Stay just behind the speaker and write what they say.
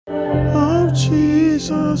of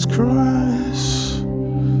Jesus Christ.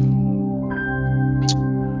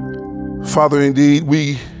 Father, indeed,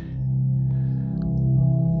 we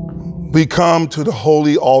come to the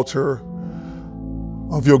holy altar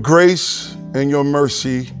of your grace and your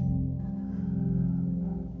mercy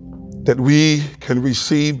that we can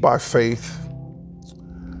receive by faith.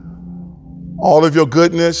 All of your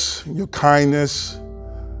goodness, your kindness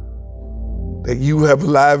that you have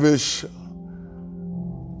lavished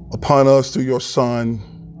upon us through your Son.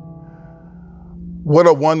 What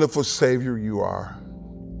a wonderful Savior you are.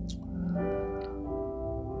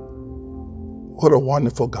 What a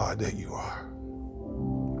wonderful God that you are.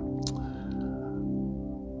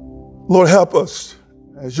 Lord, help us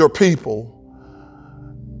as your people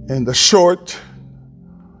in the short,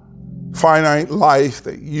 finite life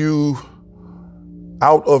that you,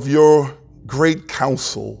 out of your great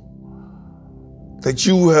counsel, that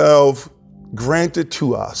you have granted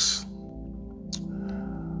to us.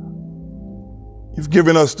 You've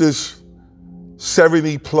given us this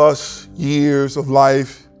 70 plus years of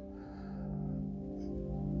life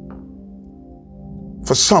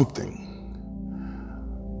for something,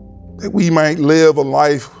 that we might live a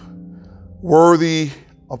life worthy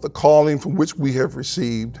of the calling from which we have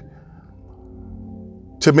received,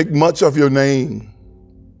 to make much of your name,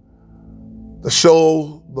 to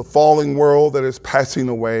show the falling world that is passing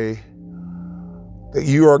away that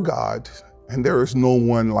you are God and there is no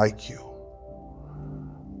one like you.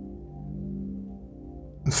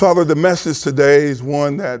 And Father, the message today is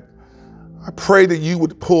one that I pray that you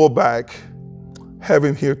would pull back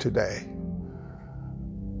heaven here today.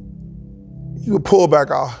 You would pull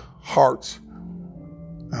back our hearts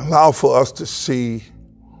and allow for us to see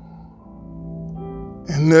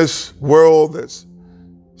in this world that's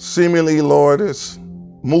seemingly, Lord, is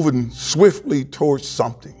moving swiftly towards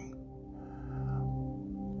something.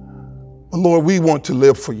 But Lord, we want to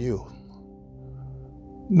live for you.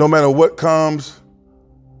 No matter what comes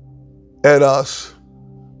at us,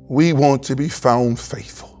 we want to be found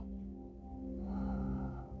faithful.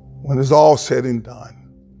 When it's all said and done,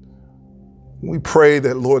 we pray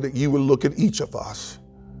that, Lord, that you will look at each of us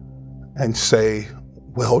and say,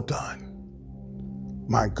 well done,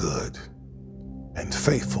 my good and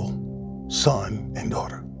faithful son and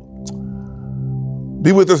daughter.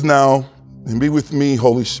 Be with us now and be with me,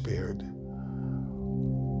 Holy Spirit.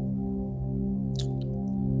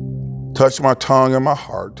 Touch my tongue and my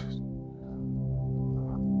heart.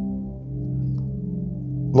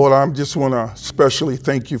 Lord, I just want to especially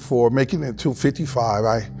thank you for making it to 55.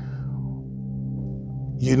 I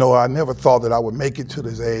never thought that I would make it to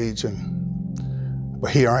this age,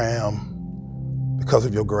 but here I am because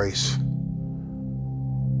of your grace.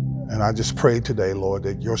 And I just pray today, Lord,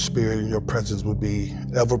 that your spirit and your presence would be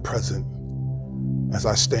ever present as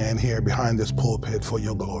I stand here behind this pulpit for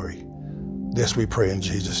your glory. This we pray in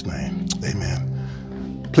Jesus' name.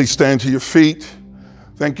 Amen. Please stand to your feet.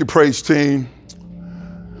 Thank you, praise team.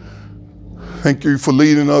 Thank you for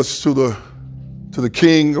leading us to the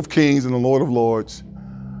King of Kings and the Lord of Lords.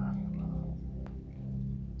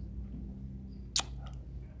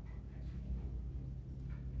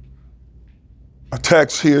 Our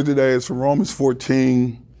text here today is from Romans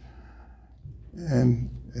 14, and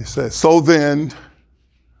it says, so then,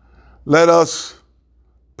 let us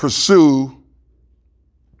pursue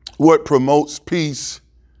what promotes peace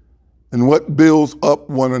and what builds up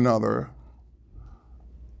one another,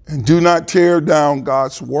 and do not tear down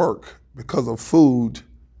God's work because of food.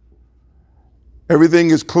 Everything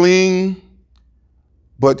is clean,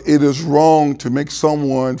 but it is wrong to make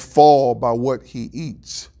someone fall by what he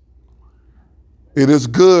eats. It is a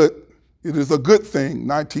good thing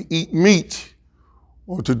not to eat meat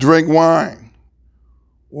or to drink wine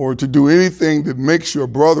or to do anything that makes your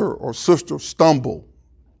brother or sister stumble.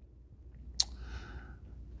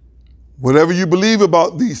 Whatever you believe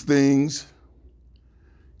about these things,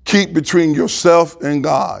 keep between yourself and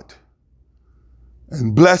God.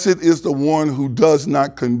 And blessed is the one who does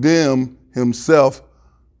not condemn himself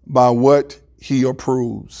by what he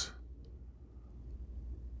approves.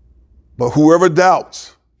 But whoever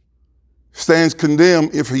doubts stands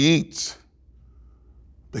condemned if he eats,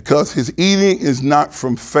 because his eating is not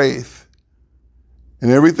from faith,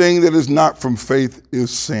 and everything that is not from faith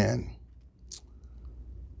is sin.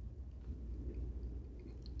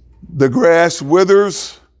 The grass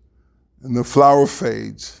withers and the flower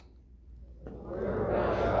fades.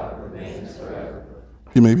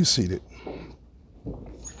 You may be seated.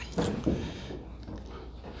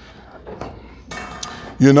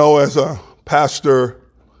 You know, as a pastor,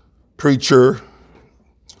 preacher,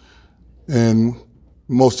 and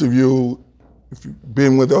most of you if you've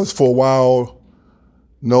been with us for a while,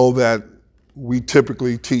 know that we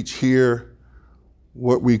typically teach here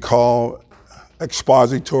what we call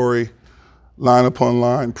expository, line upon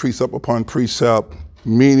line, precept upon precept,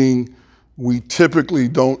 meaning we typically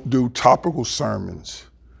don't do topical sermons.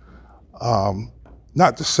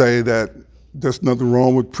 Not to say that there's nothing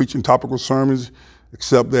wrong with preaching topical sermons,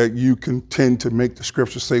 except that you can tend to make the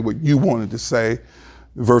scripture say what you wanted to say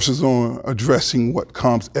versus on addressing what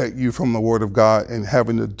comes at you from the Word of God and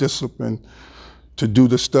having the discipline to do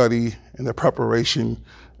the study and the preparation,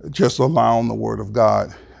 just allowing the Word of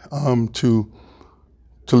God to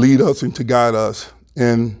lead us and to guide us.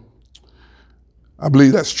 And I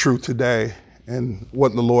believe that's true today, and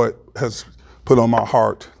what the Lord has put on my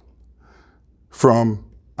heart from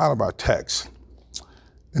out of our text,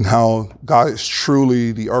 and how God is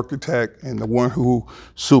truly the architect and the one who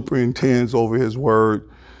superintends over his word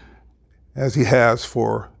as he has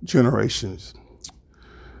for generations.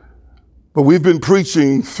 But we've been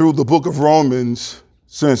preaching through the book of Romans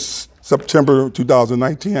since September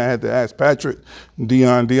 2019. I had to ask Patrick and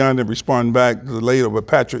Dion. Dion didn't respond back later, but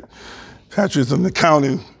Patrick's an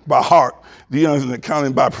accounting by heart. Dion's an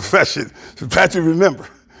accounting by profession. So Patrick remember.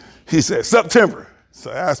 He said, September.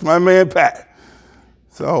 So I asked my man, Pat.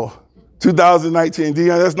 So 2019,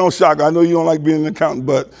 Dion, that's no shock. I know you don't like being an accountant,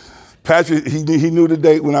 but Patrick, he knew the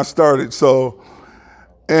date when I started.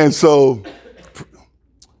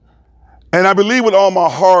 And I believe with all my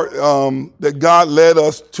heart that God led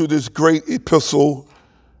us to this great epistle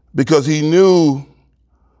because he knew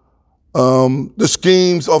the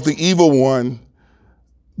schemes of the evil one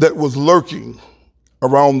that was lurking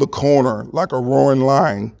around the corner like a roaring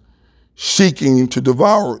lion, seeking to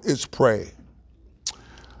devour its prey.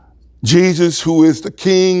 Jesus, who is the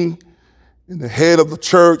king and the head of the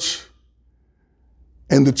church,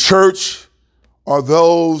 and the church are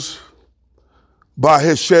those by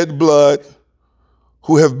his shed blood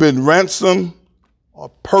who have been ransomed or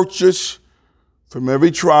purchased from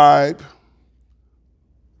every tribe,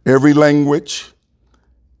 every language,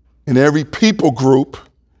 and every people group,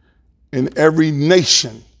 and every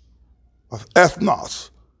nation of ethnos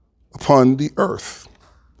upon the earth,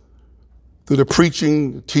 through the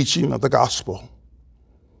preaching, the teaching of the gospel,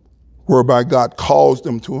 whereby God calls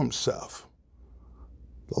them to himself.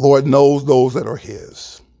 The Lord knows those that are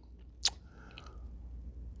his.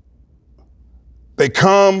 They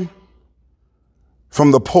come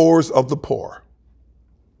from the poorest of the poor.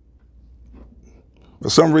 For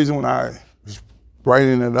some reason, when I was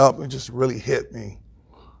writing it up, it just really hit me.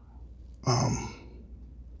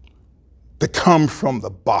 They come from the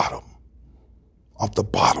bottom of the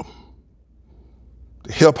bottom.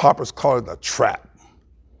 The hip hoppers call it a trap.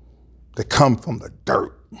 They come from the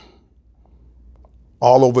dirt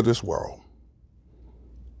all over this world.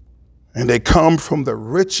 And they come from the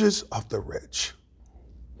richest of the rich.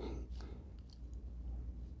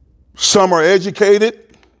 Some are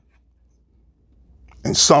educated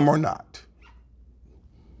and some are not.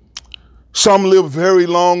 Some live very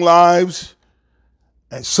long lives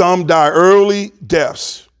and some die early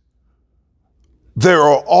deaths. They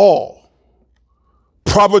are all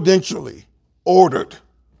providentially ordered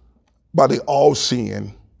by the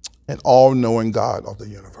all-seeing and all-knowing God of the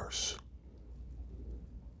universe.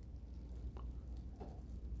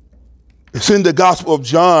 It's in the Gospel of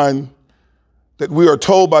John that we are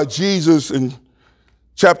told by Jesus in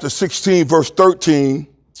chapter 16, verse 13,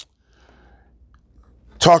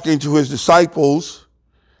 talking to his disciples,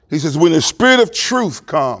 he says, when the Spirit of truth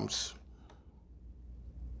comes,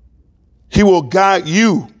 he will guide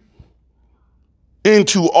you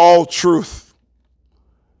into all truth.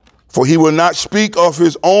 For he will not speak of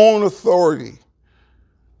his own authority,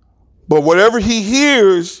 but whatever he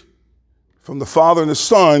hears from the Father and the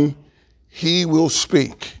Son, he will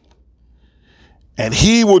speak. And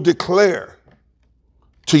he will declare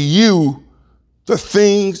to you the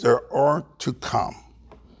things that are to come.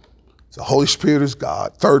 The Holy Spirit is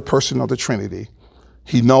God, third person of the Trinity.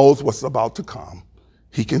 He knows what's about to come.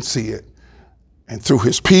 He can see it. And through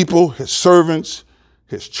his people, his servants,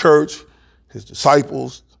 his church, his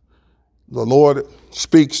disciples, the Lord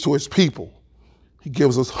speaks to his people. He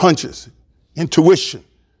gives us hunches, intuition,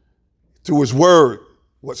 through his word,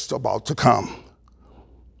 what's about to come.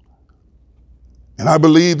 And I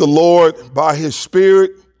believe the Lord, by his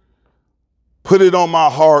Spirit, put it on my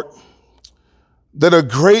heart that a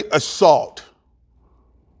great assault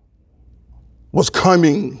was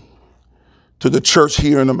coming to the church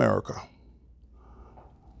here in America.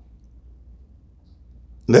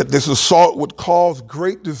 That this assault would cause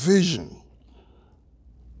great division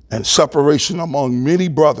and separation among many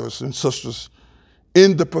brothers and sisters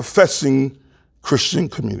in the professing Christian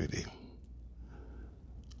community.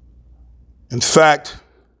 In fact,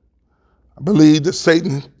 I believe that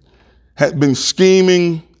Satan had been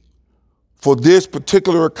scheming for this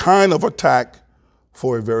particular kind of attack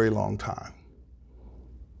for a very long time.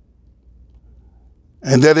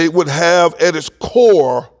 And that it would have at its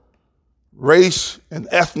core race and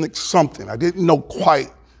ethnic something. I didn't know quite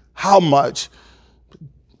how much,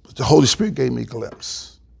 but the Holy Spirit gave me a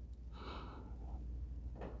glimpse.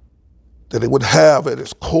 That it would have at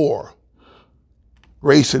its core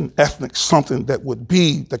race and ethnic something that would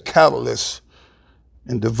be the catalyst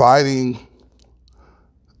in dividing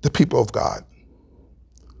the people of God.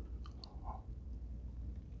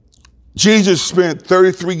 Jesus spent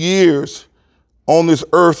 33 years on this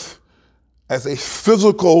earth as a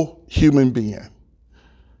physical human being.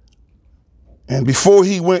 And before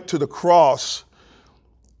he went to the cross,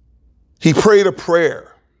 he prayed a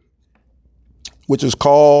prayer, which is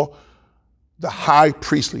called the high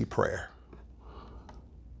priestly prayer.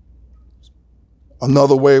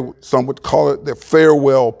 Another way, some would call it the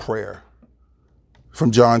farewell prayer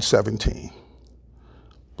from John 17.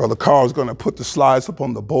 Brother Carl is going to put the slides up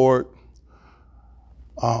on the board.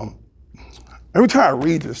 Every time I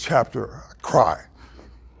read this chapter, I cry.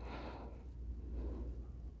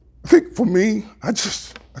 I think for me,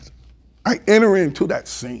 I enter into that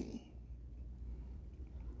scene.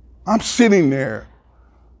 I'm sitting there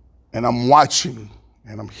and I'm watching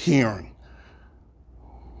and I'm hearing.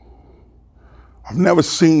 I've never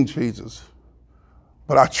seen Jesus,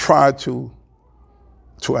 but I try to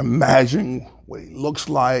imagine what he looks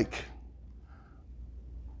like,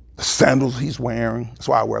 the sandals he's wearing. That's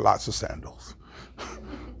why I wear lots of sandals.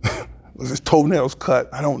 Was his toenails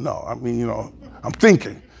cut? I don't know. I mean, I'm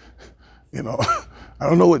thinking, I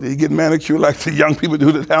don't know what, did he get manicured like the young people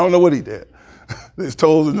do this? I don't know what he did. His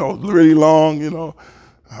toes are really long,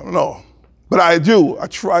 I don't know. But I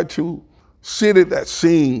try to sit at that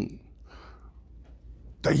scene.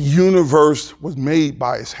 The universe was made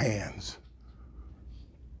by his hands.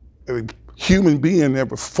 Every human being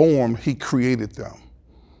ever formed, he created them.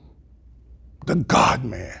 The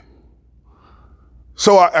God-man.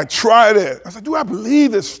 So I tried it. I said, do I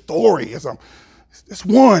believe this story? It's this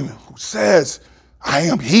one who says, I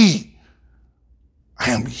am he.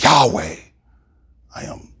 I am Yahweh. I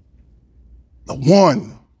am the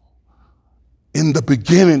one in the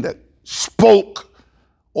beginning that spoke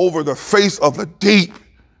over the face of the deep,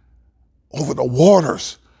 over the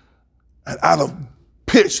waters, and out of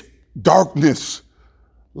pitch darkness,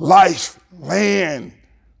 life, land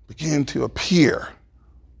began to appear.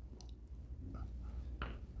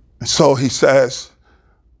 And so he says,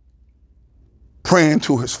 praying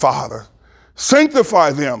to his Father,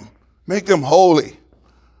 sanctify them, make them holy,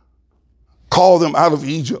 call them out of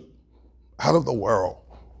Egypt, out of the world.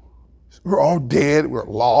 We're all dead, we're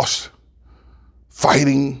lost,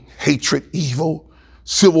 fighting hatred, evil,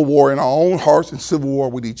 civil war in our own hearts and civil war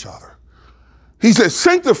with each other. He says,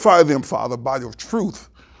 sanctify them, Father, by your truth.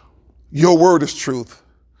 Your word is truth.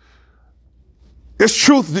 It's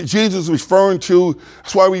truth that Jesus is referring to.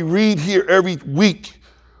 That's why we read here every week.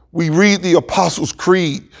 We read the Apostles'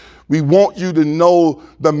 Creed. We want you to know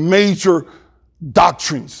the major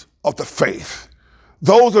doctrines of the faith.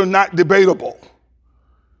 Those are not debatable.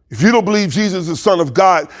 If you don't believe Jesus is the Son of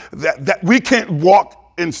God, that we can't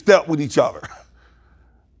walk in step with each other.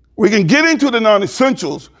 We can get into the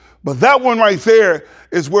non-essentials, but that one right there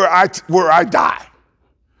is where I die.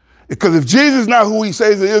 Because if Jesus is not who he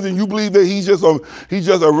says he is, and you believe that he's just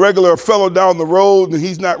a regular fellow down the road and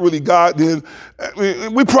he's not really God, then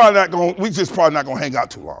we're just probably not gonna hang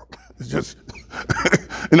out too long. It's just,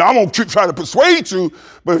 I'm gonna try to persuade you,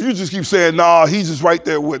 but if you just keep saying, nah, he's just right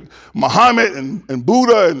there with Muhammad and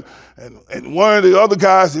Buddha and one of the other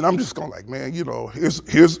guys, and I'm just going like, man, here's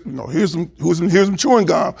some chewing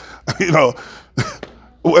gum,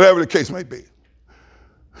 whatever the case may be.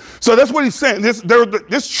 So that's what he's saying.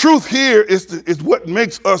 This truth here is what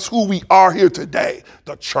makes us who we are here today,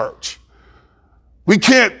 the church. We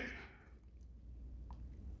can't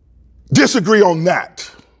disagree on that.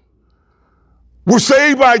 We're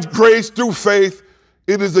saved by grace through faith.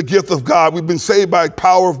 It is a gift of God. We've been saved by the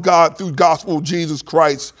power of God through the gospel of Jesus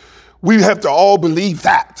Christ. We have to all believe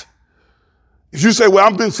that. If you say, well,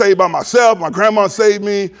 I've been saved by myself, my grandma saved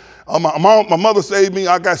me, my mother saved me,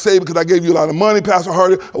 I got saved because I gave you a lot of money, Pastor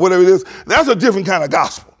Hardy, or whatever it is, that's a different kind of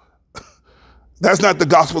gospel. That's not the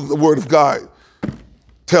gospel that the Word of God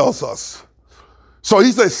tells us. So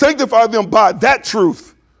he says, sanctify them by that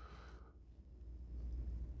truth,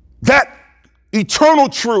 that eternal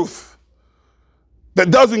truth that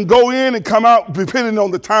doesn't go in and come out depending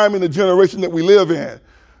on the time and the generation that we live in.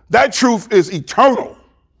 That truth is eternal.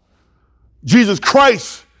 Jesus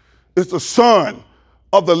Christ is the Son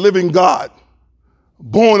of the living God,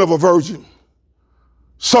 born of a virgin,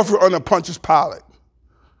 suffered under Pontius Pilate.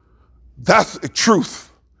 That's the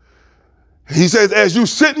truth. He says, as you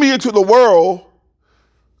sent me into the world,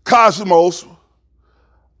 cosmos,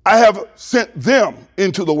 I have sent them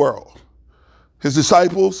into the world, his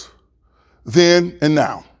disciples, then and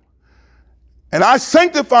now. And I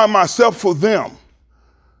sanctify myself for them,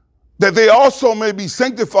 that they also may be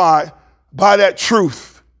sanctified by that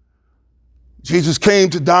truth. Jesus came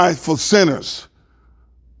to die for sinners.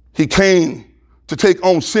 He came to take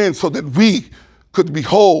on sin so that we could be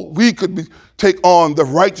whole. We could take on the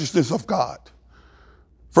righteousness of God.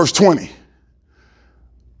 Verse 20.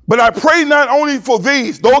 But I pray not only for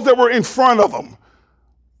these, those that were in front of them.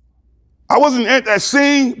 I wasn't at that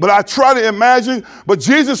scene, but I try to imagine. But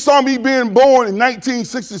Jesus saw me being born in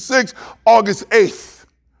 1966, August 8th.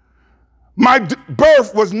 My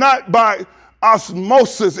birth was not by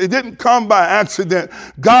osmosis. It didn't come by accident.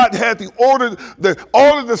 God had the order,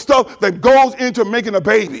 all of the stuff that goes into making a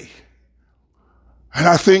baby. And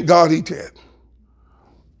I thank God he did.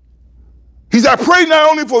 He said, I pray not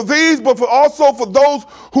only for these, but also for those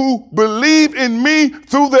who believe in me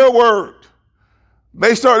through their word.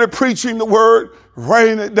 They started preaching the word,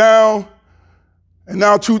 writing it down. And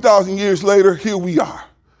now 2,000 years later, here we are.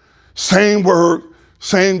 Same word,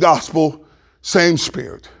 same gospel, same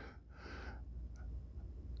spirit.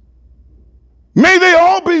 May they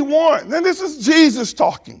all be one. And this is Jesus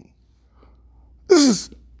talking. This is,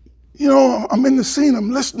 I'm in the scene,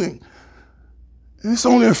 I'm listening. And it's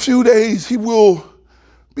only a few days he will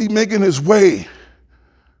be making his way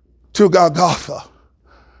to Golgotha.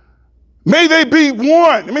 May they be one.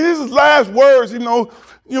 I mean, this is last words, when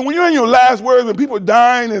you're in your last words and people are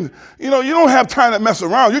dying and, you don't have time to mess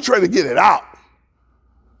around. You're trying to get it out.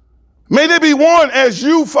 May they be one as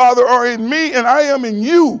you, Father, are in me and I am in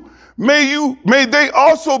you. May they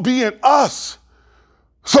also be in us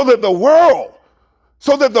so that the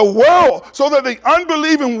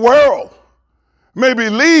unbelieving world may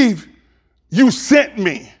believe you sent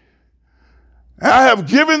me. And I have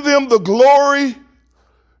given them the glory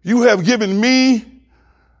you have given me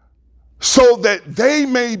so that they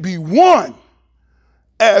may be one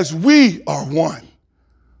as we are one.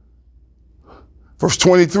 Verse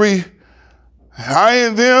 23, I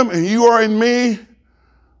in them and you are in me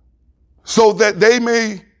so that they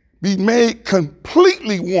may be made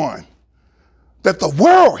completely one. That the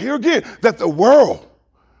world, here again, that the world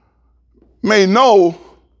may know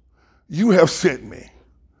you have sent me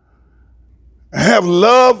and have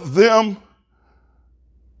loved them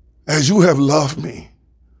as you have loved me,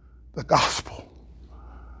 the gospel.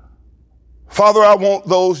 Father, I want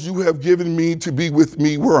those you have given me to be with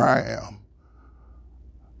me where I am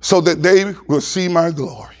so that they will see my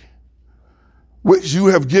glory, which you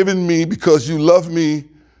have given me because you loved me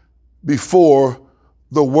before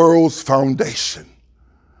the world's foundation.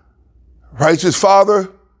 Righteous Father,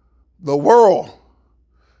 the world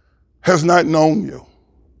has not known you.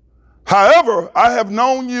 However, I have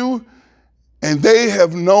known you and they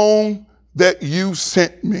have known that you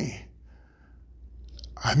sent me.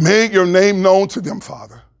 I made your name known to them,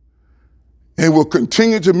 Father, and will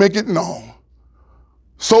continue to make it known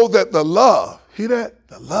so that the love, hear that?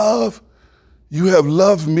 The love you have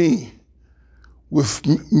loved me may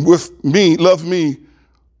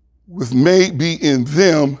be in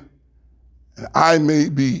them and I may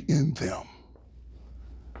be in them.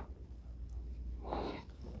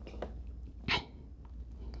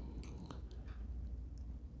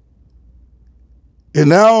 And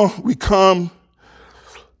now we come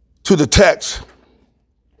to the text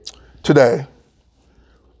today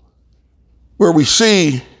where we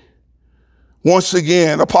see once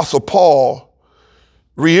again Apostle Paul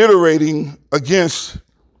reiterating against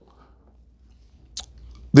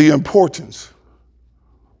the importance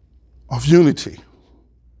of unity,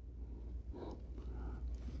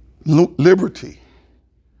 liberty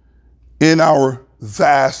in our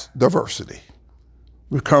vast diversity.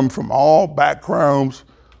 We come from all backgrounds,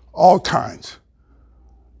 all kinds.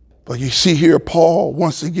 But you see here, Paul,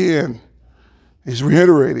 once again, is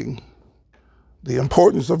reiterating the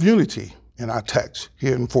importance of unity in our text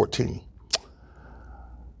here in 14.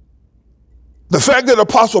 The fact that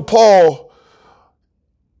Apostle Paul,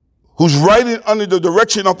 who's writing under the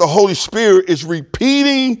direction of the Holy Spirit, is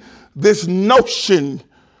repeating this notion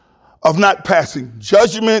of not passing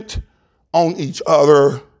judgment on each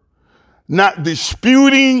other, not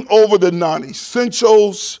disputing over the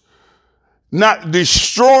non-essentials, not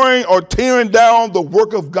destroying or tearing down the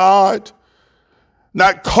work of God,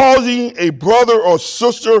 not causing a brother or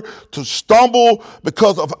sister to stumble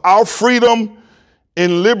because of our freedom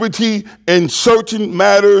and liberty in certain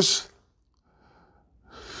matters.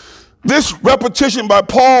 This repetition by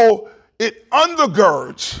Paul, it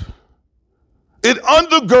undergirds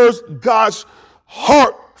God's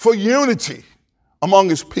heart for unity among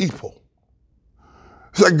his people.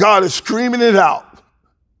 It's like God is screaming it out.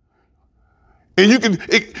 And you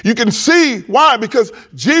can see why, because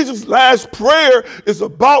Jesus' last prayer is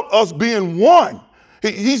about us being one.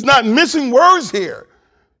 He's not missing words here.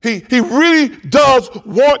 He really does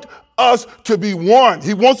want us to be one.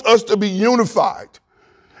 He wants us to be unified.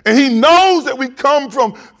 And he knows that we come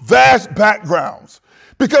from vast backgrounds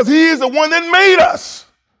because he is the one that made us.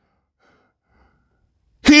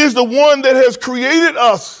 He is the one that has created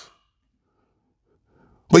us.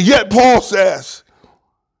 But yet Paul says,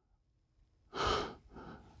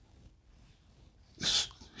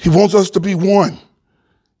 he wants us to be one,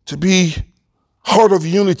 to be heart of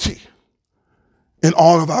unity in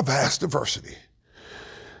all of our vast diversity.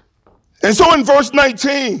 And so in verse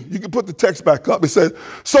 19, you can put the text back up. It says,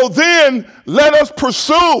 so then let us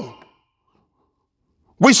pursue.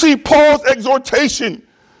 We see Paul's exhortation.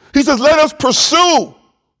 He says, let us pursue.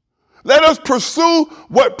 Let us pursue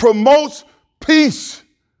what promotes peace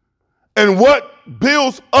and what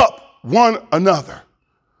builds up one another.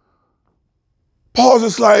 Paul's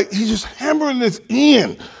just like, he's just hammering this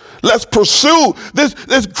in. Let's pursue.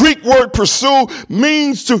 This Greek word pursue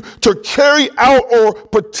means to carry out or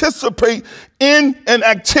participate in an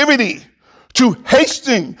activity, to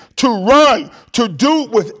hasten, to run, to do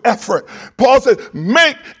with effort. Paul says,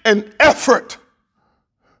 make an effort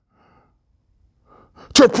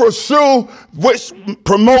to pursue which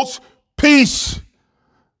promotes peace.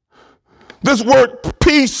 This word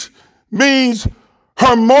peace means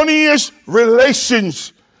harmonious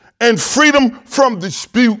relations and freedom from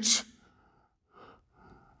disputes.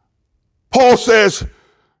 Paul says,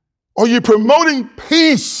 are you promoting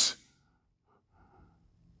peace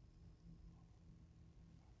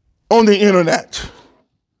on the internet?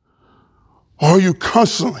 Or are you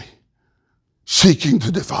constantly seeking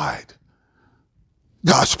to divide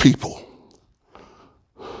God's people?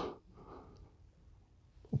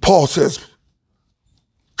 Paul says,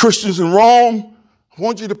 Christians in Rome, I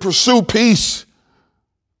want you to pursue peace.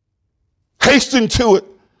 Hasten to it,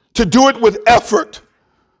 to do it with effort.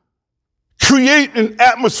 Create an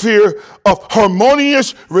atmosphere of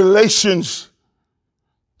harmonious relations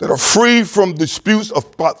that are free from disputes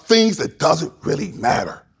about things that doesn't really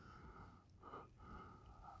matter.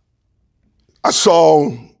 I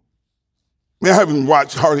haven't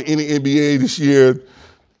watched hardly any NBA this year.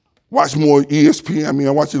 Watched more ESPN. I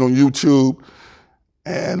watched it on YouTube.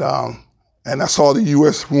 And I saw the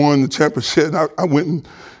U.S. won the championship. And I went and,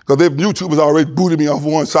 because YouTube has already booted me off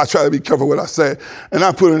one, so I try to be careful what I say. And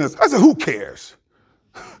I put in this, I said, who cares?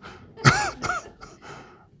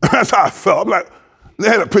 That's how I felt. I'm like, they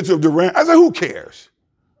had a picture of Durant. I said, who cares?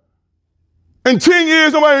 In 10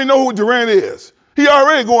 years, nobody even know who Durant is. He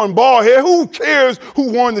already going bald head. Who cares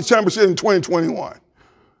who won the championship in 2021?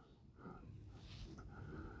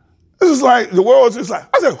 This is like, the world is just like,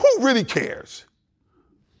 I said, who really cares?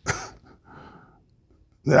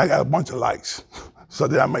 Then I got a bunch of likes, so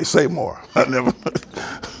that I may say more. I never.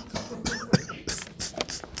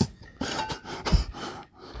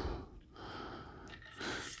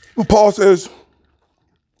 Well, Paul says,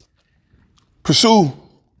 pursue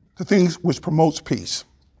the things which promotes peace.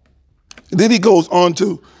 And then he goes on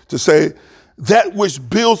to say, that which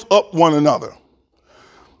builds up one another.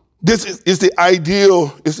 This is the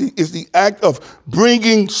ideal, is the act of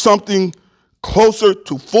bringing something closer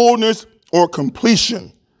to fullness or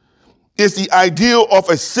completion. It's the ideal of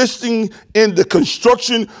assisting in the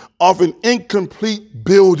construction of an incomplete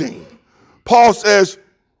building. Paul says,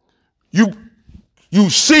 you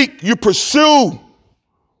seek, you pursue,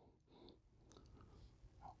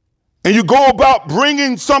 and you go about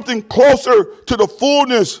bringing something closer to the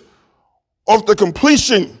fullness of the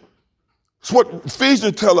completion. It's what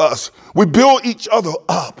Ephesians tell us. We build each other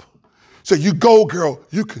up. So you go, girl,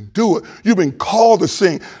 you can do it. You've been called to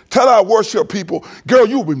sing. Tell our worship people, girl,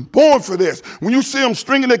 you've been born for this. When you see them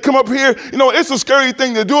stringing, they come up here, it's a scary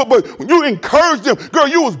thing to do it, but when you encourage them, girl,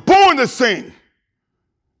 you was born to sing.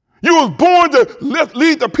 You was born to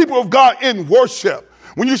lead the people of God in worship.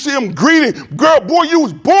 When you see them greeting, girl, boy, you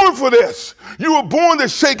was born for this. You were born to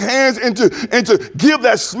shake hands and to give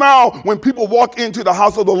that smile when people walk into the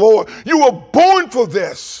house of the Lord. You were born for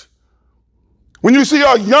this. When you see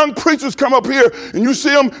our young preachers come up here and you see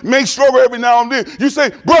them make struggle every now and then, you say,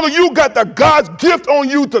 brother, you got the God's gift on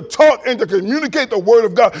you to talk and to communicate the word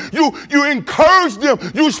of God. You encourage them.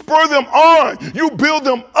 You spur them on. You build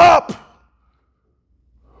them up.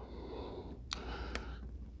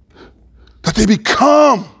 That they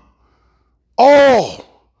become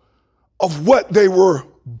all of what they were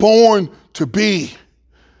born to be.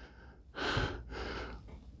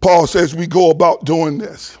 Paul says we go about doing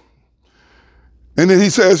this. And then he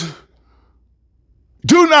says,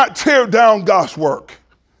 do not tear down God's work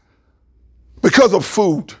because of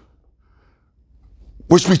food,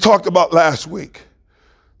 which we talked about last week.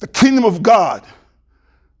 The kingdom of God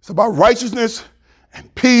is about righteousness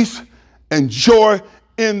and peace and joy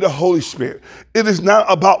in the Holy Spirit. It is not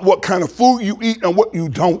about what kind of food you eat and what you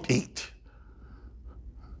don't eat.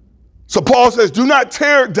 So Paul says, do not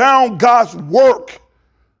tear down God's work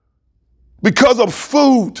because of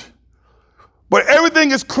food. But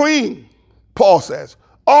everything is clean, Paul says.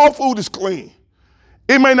 All food is clean.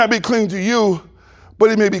 It may not be clean to you, but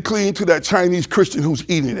it may be clean to that Chinese Christian who's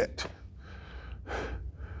eating it.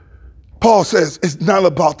 Paul says it's not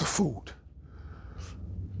about the food.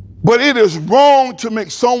 But it is wrong to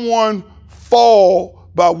make someone fall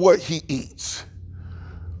by what he eats.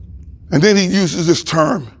 And then he uses this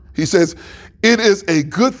term. He says, it is a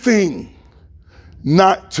good thing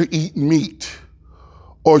not to eat meat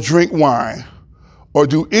or drink wine or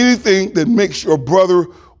do anything that makes your brother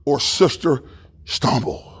or sister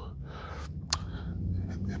stumble.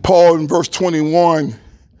 Paul in verse 21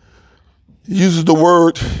 uses the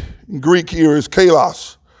word in Greek here is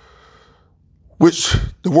kalos, which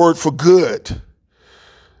the word for good,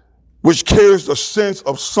 which carries the sense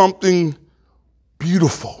of something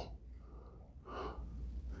beautiful,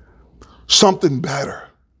 something better,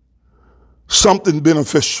 something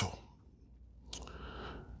beneficial.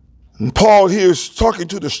 And Paul here is talking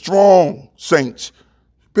to the strong saints,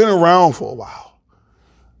 been around for a while.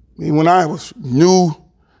 I mean, when I was new,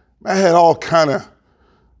 I had all kind of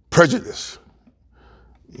prejudice.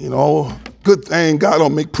 You know, good thing God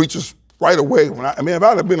don't make preachers right away. If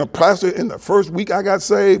I'd have been a pastor in the first week I got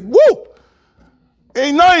saved, woo!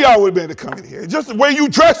 Ain't none of y'all would have been able to come in here. Just the way you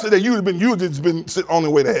dressed today, you'd just been sitting on the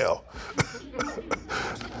way to hell.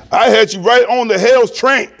 I had you right on the hell's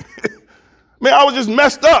train. Man, I was just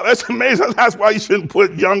messed up. That's amazing. That's why you shouldn't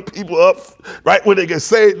put young people up right when they get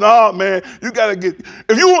saved. No, man, you got to get,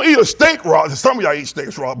 if you want to eat a steak raw, some of y'all eat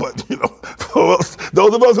steaks raw, but, you know, for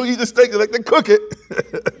those of us who eat the steak, they like to cook it.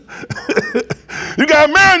 You got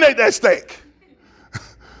to marinate that steak.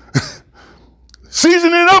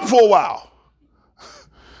 Season it up for a while.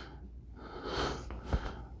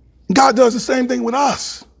 God does the same thing with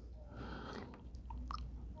us.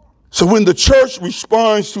 So when the church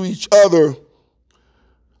responds to each other,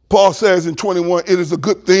 Paul says in 21, it is a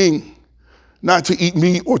good thing not to eat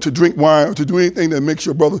meat or to drink wine or to do anything that makes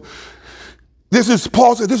your brother.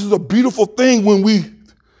 Paul said, this is a beautiful thing when we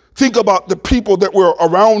think about the people that were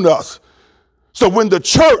around us. So when the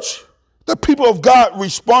church, the people of God,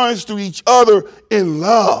 responds to each other in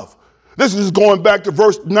love. This is going back to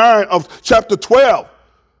verse 9 of chapter 12.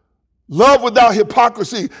 Love without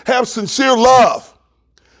hypocrisy. Have sincere love.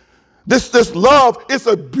 This love is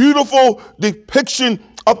a beautiful depiction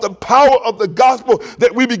of the power of the gospel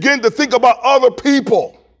that we begin to think about other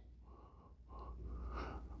people.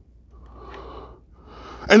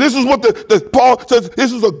 And this is what Paul says,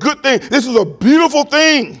 this is a good thing. This is a beautiful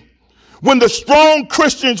thing when the strong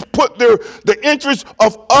Christians put the interests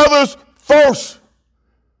of others first.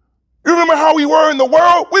 You remember how we were in the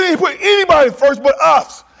world? We didn't put anybody first but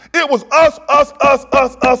us. It was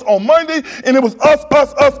us on Monday, and it was us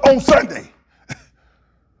on Sunday.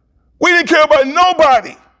 We didn't care about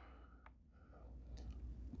nobody.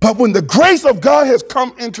 But when the grace of God has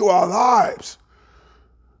come into our lives,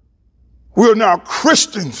 we are now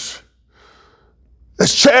Christians.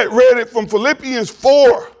 As Chad read it from Philippians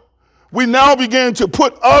 4, we now begin to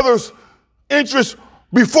put others' interests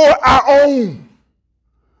before our own.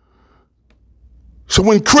 So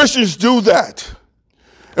when Christians do that,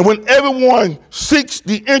 and when everyone seeks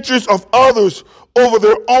the interests of others over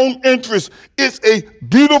their own interests, it's a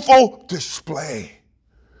beautiful display.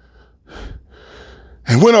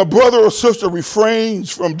 And when a brother or sister refrains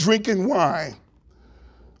from drinking wine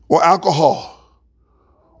or alcohol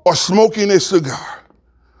or smoking a cigar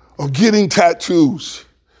or getting tattoos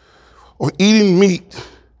or eating meat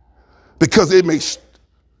because it may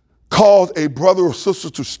cause a brother or sister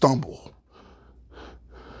to stumble.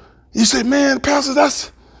 You say, man, Pastor,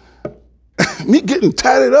 that's me getting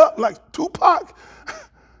tatted up like Tupac.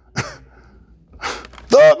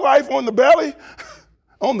 Thug life on the belly,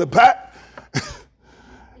 on the back.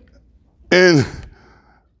 And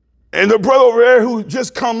the brother over there who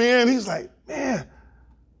just come in, he's like, man,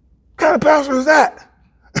 what kind of pastor is that?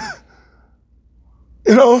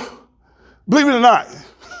 You know, believe it or not,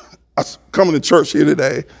 I was coming to church here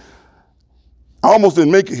today. I almost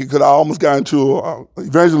didn't make it here because I almost got into an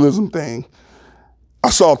evangelism thing. I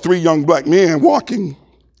saw 3 young black men walking,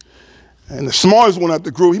 and the smartest one out the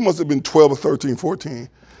group, he must have been 12 or 13, 14.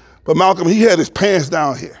 But Malcolm, he had his pants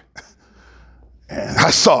down here. And I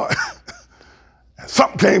saw it. And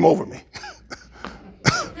something came over me.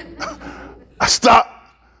 I stopped,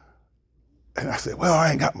 and I said, well,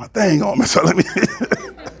 I ain't got my thing on me, so let me,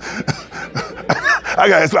 I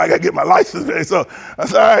got to get my license ready. So I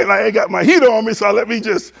said, all right, I ain't got my heater on me, so let me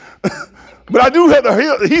just, but I do have the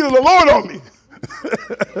heat of the Lord on me.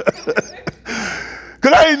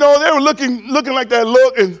 Because I didn't know they were looking like that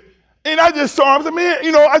look, and I just saw him. I said, man,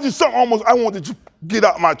 you know, I just saw almost, I wanted to get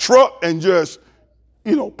out my truck and just,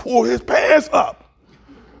 you know, pull his pants up.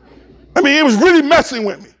 I mean, it was really messing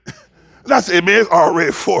with me. And I said, man, it's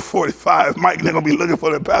already 4:45. Mike, they're going to be looking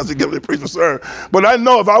for the pastor to give the preacher sermon. But I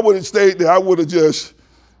know if I would have stayed there, I would have just,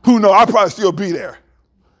 who knows, I'd probably still be there.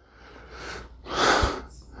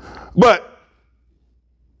 But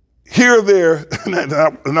here or there,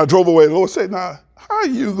 and I drove away, the Lord said, now, how are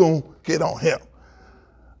you going to get on him?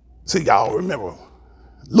 See, y'all remember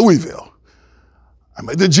Louisville. I'm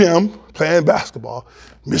at the gym playing basketball.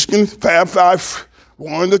 Michigan Fab Five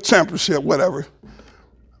won the championship, whatever.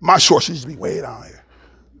 My shorts used to be way down here.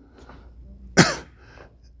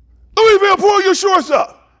 Louisville, pull your shorts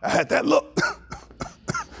up. I had that look.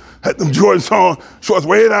 Had them Jordans on, shorts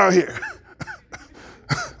way down here.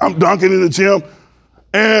 I'm dunking in the gym,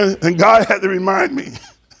 and God had to remind me,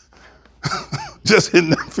 just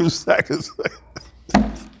in a few seconds.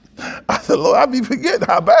 I said, Lord, I be forgetting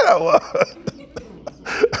how bad I was.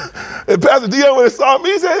 And Pastor Dion, when he saw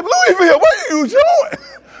me, he said, Louisville, what are you doing?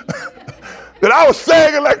 And I was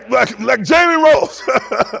sagging like Jamie Rose.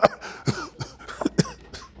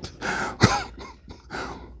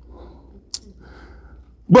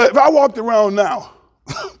 But if I walked around now,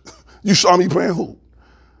 you saw me playing hoop,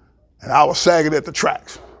 and I was sagging at the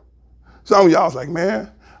tracks. Some of y'all was like,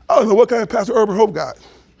 man, I don't know what kind of Pastor Urban Hope got,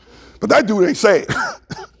 but that dude ain't saved.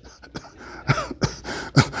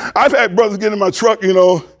 I've had brothers get in my truck, you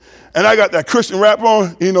know, and I got that Christian rap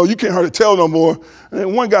on, you know, you can't hardly tell no more. And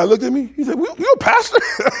then one guy looked at me, he said, well, you a pastor?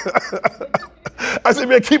 I said,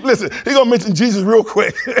 man, keep listening. He gonna mention Jesus real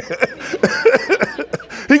quick.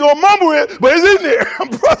 He gonna mumble it, but it's in there,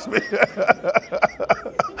 trust me.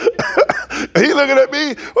 And he looking at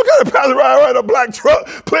me, what kind of pastor ride a black truck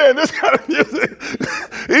playing this kind of music?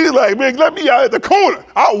 He's like, man, let me out at the corner,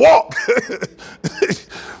 I'll walk.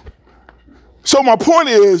 So my point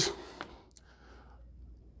is,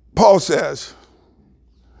 Paul says,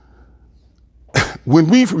 when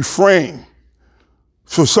we refrain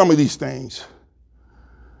from some of these things,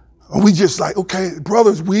 and we just like, okay,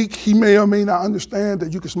 brother's weak, he may or may not understand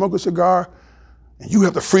that you can smoke a cigar and you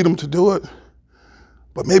have the freedom to do it,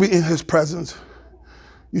 but maybe in his presence,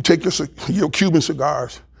 you take your Cuban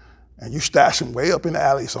cigars and you stash them way up in the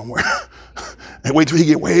alley somewhere and wait till he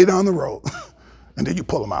get way down the road and then you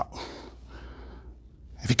pull them out.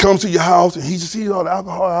 If he comes to your house and he sees all the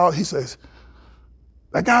alcohol out, he says,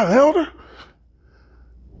 that guy an elder?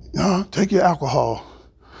 No, take your alcohol,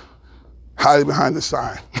 hide it behind the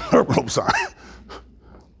sign, rope sign.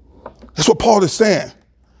 That's what Paul is saying.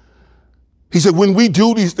 He said, when we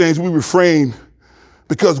do these things, we refrain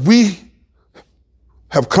because we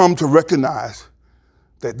have come to recognize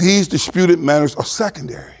that these disputed matters are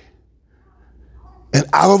secondary. And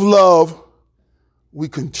out of love, we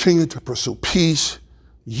continue to pursue peace,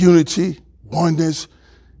 unity, oneness,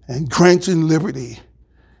 and granting liberty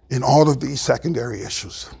in all of these secondary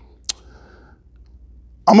issues.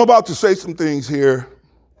 I'm about to say some things here.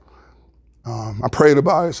 I prayed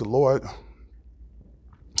about it. I said, Lord,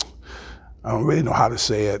 I don't really know how to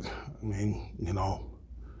say it. I mean, you know,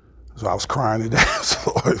 so I was crying today.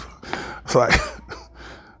 So Lord, it's like,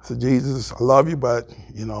 I said, Jesus, I love you, but,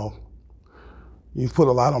 you know, you've put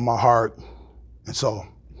a lot on my heart.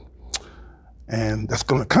 And that's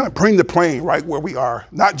going to kind of bring the plane right where we are,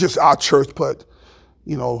 not just our church, but,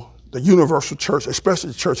 you know, the universal church,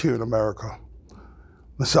 especially the church here in America.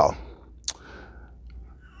 And so,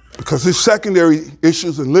 because these secondary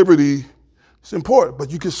issues and liberty is important, but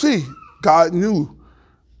you can see God knew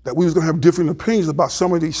that we was going to have different opinions about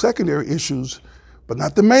some of these secondary issues, but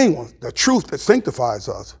not the main ones, the truth that sanctifies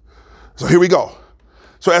us. So here we go.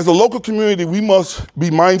 So as a local community, we must be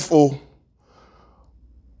mindful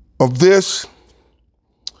of this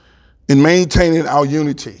in maintaining our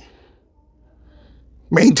unity.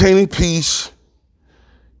 maintaining peace,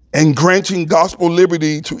 and granting gospel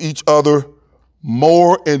liberty to each other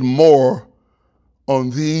more and more on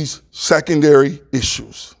these secondary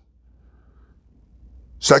issues.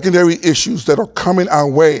 Secondary issues that are coming our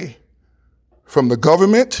way from the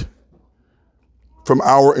government, from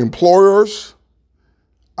our employers,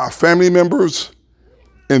 our family members,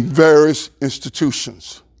 and various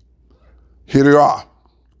institutions. Here they are,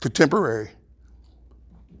 contemporary.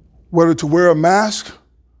 Whether to wear a mask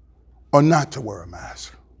or not to wear a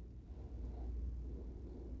mask.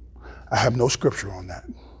 I have no scripture on that.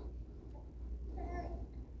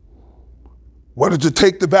 Whether to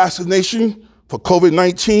take the vaccination for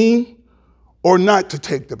COVID-19 or not to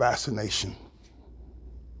take the vaccination.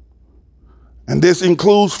 And this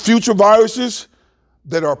includes future viruses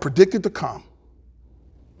that are predicted to come.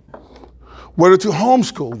 Whether to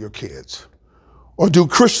homeschool your kids or do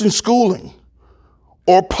Christian schooling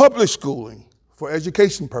or public schooling for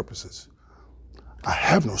education purposes. I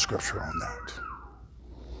have no scripture on that.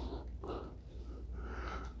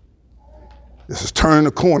 This is turning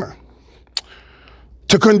the corner.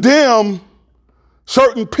 To condemn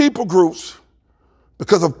certain people groups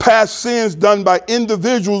because of past sins done by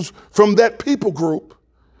individuals from that people group.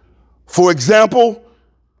 For example,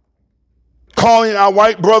 calling our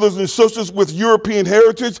white brothers and sisters with European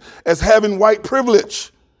heritage as having white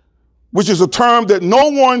privilege, which is a term that no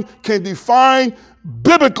one can define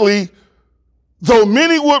biblically, though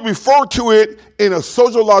many would refer to it in a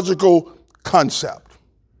sociological concept.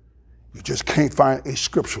 You just can't find a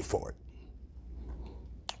scripture for it.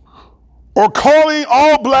 Or calling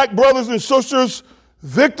all black brothers and sisters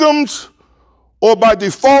victims or by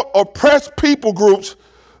default oppressed people groups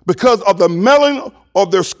because of the melanin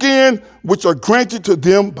of their skin, which are granted to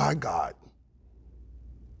them by God.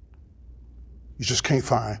 You just can't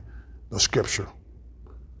find no scripture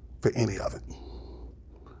for any of it.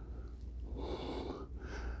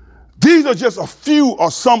 These are just a few or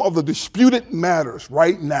some of the disputed matters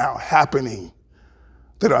right now happening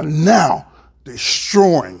that are now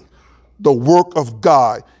destroying the work of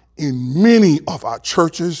God in many of our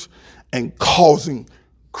churches and causing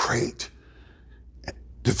great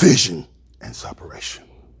division and separation.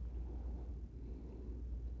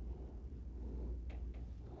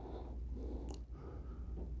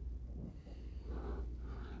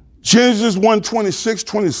 Genesis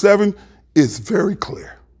 1:26-27 is very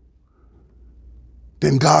clear.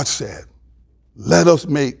 Then God said, let us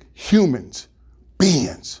make humans,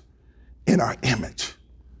 beings in our image,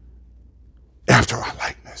 after our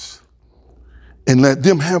likeness, and let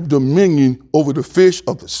them have dominion over the fish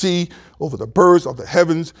of the sea, over the birds of the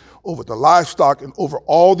heavens, over the livestock, and over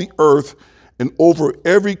all the earth, and over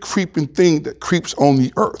every creeping thing that creeps on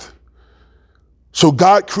the earth. So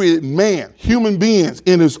God created man, human beings,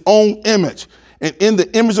 in his own image. And in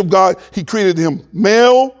the image of God, he created him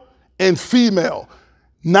male and female,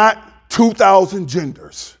 not 2,000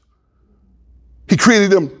 genders. He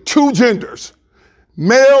created them two genders,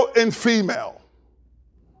 male and female.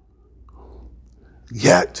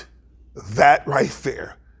 Yet, that right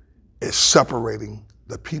there is separating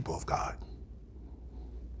the people of God.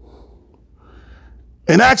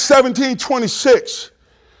 In Acts 17:26,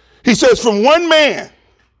 he says, from one man,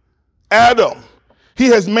 Adam, he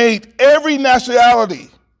has made every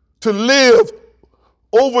nationality to live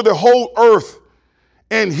over the whole earth,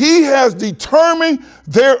 and he has determined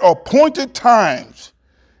their appointed times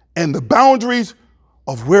and the boundaries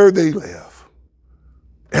of where they live.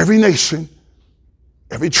 Every nation,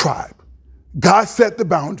 every tribe. God set the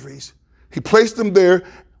boundaries. He placed them there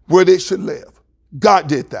where they should live. God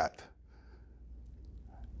did that.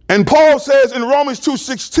 And Paul says in Romans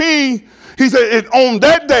 2:16, he said, and on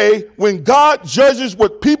that day when God judges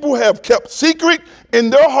what people have kept secret in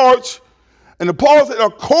their hearts, and Paul said,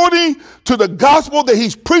 according to the gospel that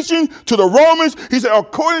he's preaching to the Romans, he said,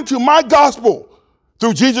 according to my gospel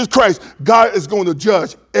through Jesus Christ, God is going to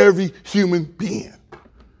judge every human being.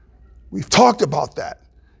 We've talked about that.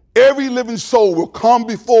 Every living soul will come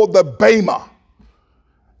before the Bema,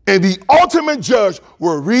 and the ultimate judge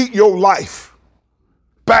will read your life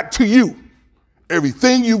back to you.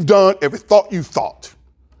 Everything you've done, every thought you've thought.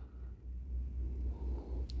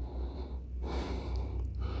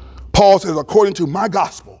 Paul says, according to my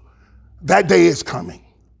gospel, that day is coming.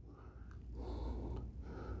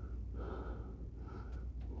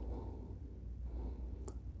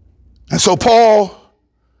 And so Paul,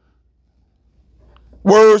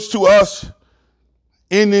 words to us,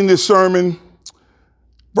 ending this sermon,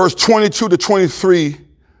 verse 22-23,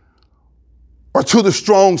 are to the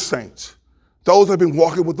strong saints, those that have been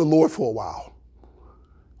walking with the Lord for a while,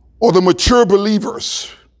 or the mature believers,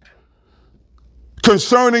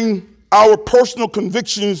 concerning our personal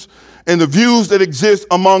convictions and the views that exist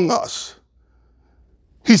among us.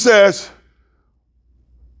 He says,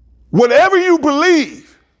 whatever you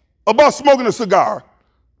believe about smoking a cigar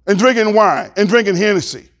and drinking wine and drinking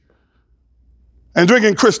Hennessy and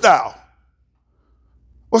drinking Cristal.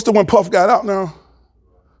 What's the one Puff got out now?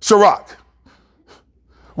 Ciroc.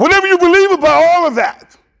 Whatever you believe about all of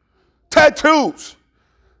that, tattoos,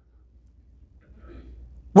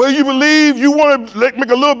 whether you believe you want to make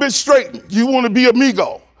a little bit straight, you want to be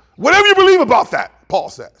amigo, whatever you believe about that, Paul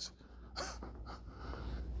says.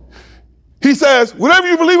 He says, whatever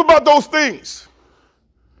you believe about those things,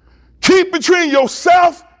 keep between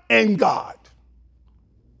yourself and God.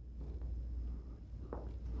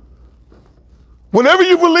 Whatever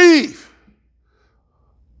you believe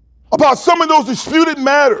about some of those disputed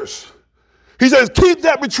matters, he says, keep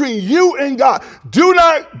that between you and God. Do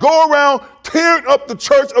not go around tearing up the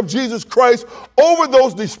church of Jesus Christ over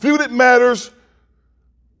those disputed matters.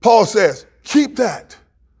 Paul says, keep that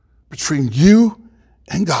between you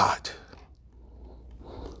and God.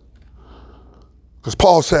 Because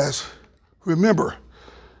Paul says, remember,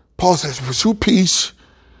 Paul says, pursue peace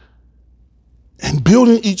and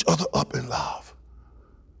building each other up in love.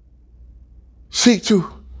 Seek to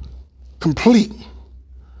complete,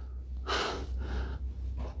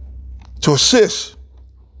 to assist.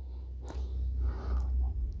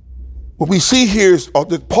 What we see here is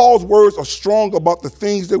that Paul's words are strong about the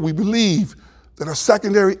things that we believe that are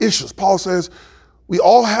secondary issues. Paul says, we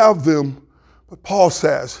all have them, but Paul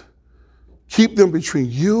says, keep them between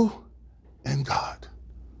you and God.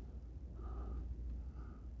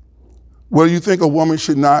 Whether you think a woman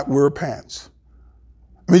should not wear pants.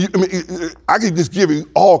 I could just give you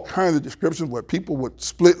all kinds of descriptions where people would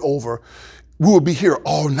split over. We would be here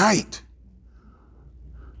all night.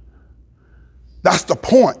 That's the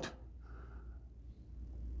point.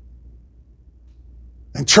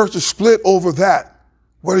 And churches split over that.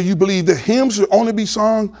 Whether you believe that hymns should only be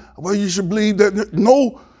sung, or whether you should believe that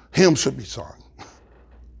no hymn should be sung.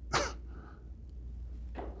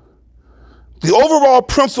 The overall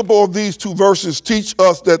principle of these two verses teach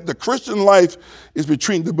us that the Christian life is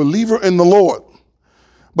between the believer and the Lord.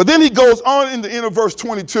 But then he goes on in the end of verse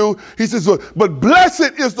 22, he says, but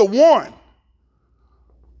blessed is the one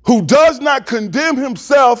who does not condemn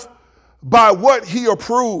himself by what he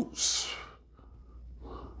approves.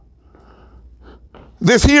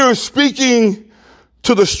 This here is speaking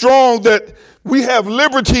to the strong that we have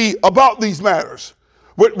liberty about these matters.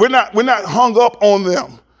 We're not hung up on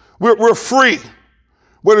them. We're free,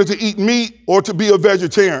 whether to eat meat or to be a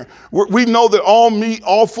vegetarian. We know that all meat,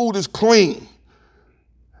 all food is clean.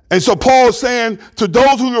 And so Paul is saying to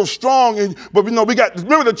those who are strong, remember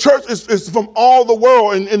the church is from all the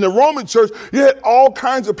world. And in the Roman church, you had all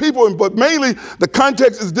kinds of people, but mainly the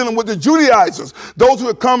context is dealing with the Judaizers, those who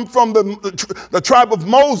had come from the tribe of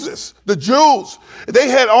Moses, the Jews. They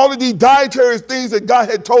had all of these dietary things that God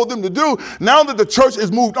had told them to do. Now that the church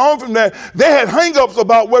has moved on from that, they had hang-ups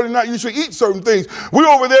about whether or not you should eat certain things. We're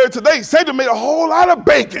over there today. Satan made a whole lot of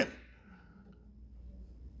bacon.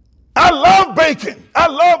 I love bacon. I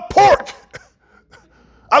love pork.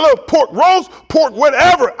 I love pork roast, pork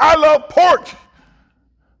whatever. I love pork.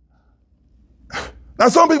 Now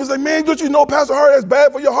some people say, man, don't you know, Pastor Hart, that's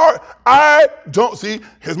bad for your heart. I don't, see,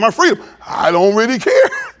 here's my freedom. I don't really care.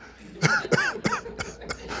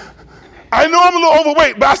 I know I'm a little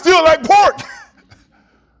overweight, but I still like pork.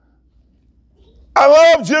 I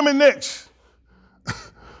love Jim and Nick's.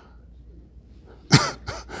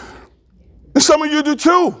 And some of you do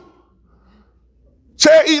too.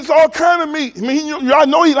 Chad eats all kind of meat. I mean, y'all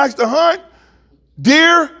know he likes to hunt.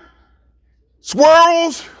 Deer,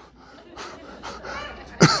 squirrels,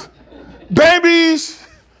 babies.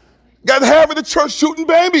 Got to have in the church shooting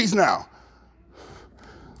babies now.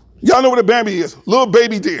 Y'all know what a baby is. Little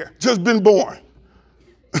baby deer, just been born.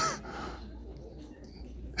 He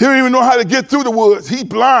don't even know how to get through the woods. He's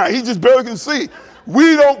blind. He just barely can see.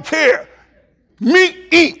 We don't care. Meat,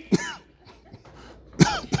 eat.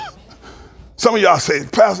 Some of y'all say,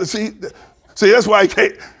 Pastor, see, that's why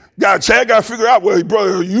Chad got to figure out, well,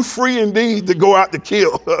 brother, are you free indeed to go out to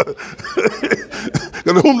kill?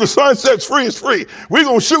 Because whom the sun sets free is free. We're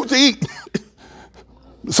going to shoot to eat.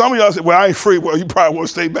 Some of y'all say, well, I ain't free. Well, you probably want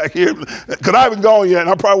to stay back here. Because I haven't gone yet,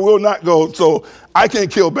 and I probably will not go. So I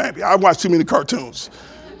can't kill Bambi. I watch too many cartoons.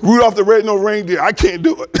 Rudolph the Red-Nosed Reindeer, I can't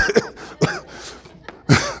do it.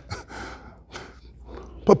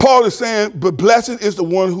 But Paul is saying, but blessed is the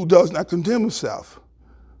one who does not condemn himself.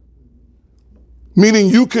 Meaning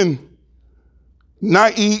you can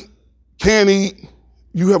not eat, can't eat,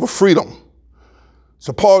 you have a freedom.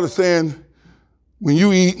 So Paul is saying, when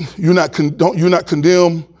you eat, you're not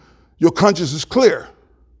condemned. Your conscience is clear.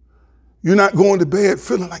 You're not going to bed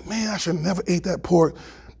feeling like, man, I should have never ate that pork.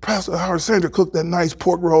 Pastor Howard Sandra cooked that nice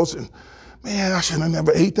pork roast, and man, I should have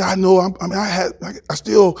never ate that. I know, I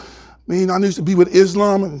used to be with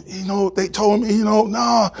Islam, and they told me,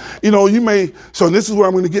 so this is where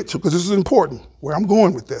I'm going to get to, because this is important, where I'm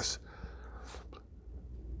going with this.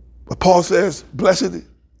 But Paul says, blessed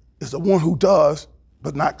is the one who does,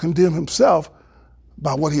 but not condemn himself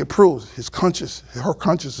by what he approves. Her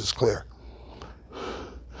conscience is clear.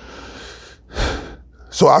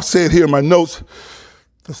 So I've said here in my notes,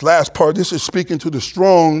 this last part, this is speaking to the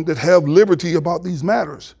strong that have liberty about these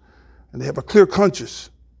matters, and they have a clear conscience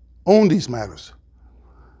on these matters.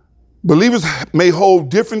 Believers may hold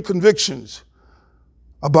different convictions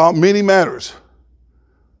about many matters,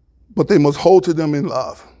 but they must hold to them in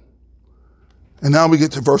love. And now we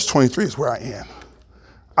get to verse 23 is where I am.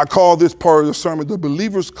 I call this part of the sermon the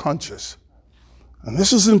believer's conscience. And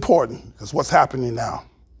this is important because what's happening now.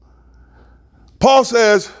 Paul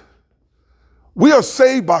says, we are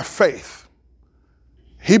saved by faith.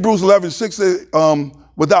 Hebrews 11:6 says,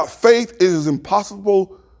 without faith, it is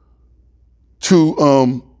impossible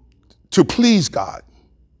to please God.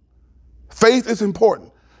 Faith is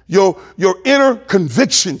important. Your inner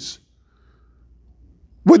convictions.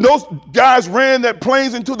 When those guys ran that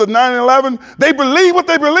planes into the 9/11, they believe what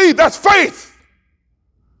they believe. That's faith.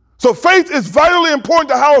 So faith is vitally important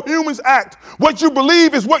to how humans act. What you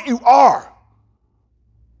believe is what you are.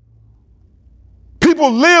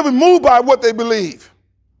 People live and move by what they believe.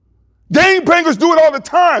 Gangbangers do it all the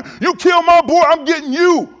time. You kill my boy, I'm getting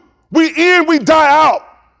you. We in, we die out.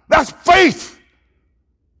 That's faith.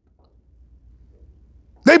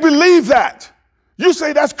 They believe that. You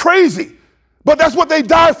say that's crazy, but that's what they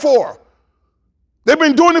die for. They've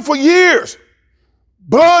been doing it for years.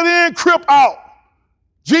 Blood in, Crip out.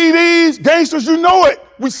 GDs, gangsters, you know it.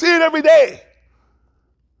 We see it every day.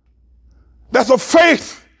 That's a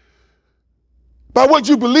faith. By what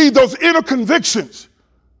you believe, those inner convictions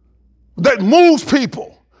that moves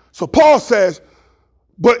people. So Paul says,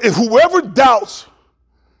 but if whoever doubts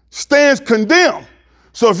stands condemned.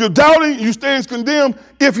 So if you're doubting, you stand condemned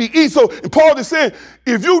if he eats. So and Paul is saying,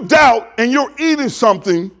 if you doubt and you're eating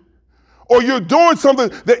something or you're doing something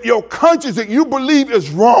that your conscience that you believe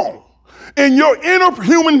is wrong, in your inner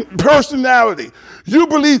human personality, you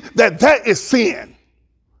believe that is sin.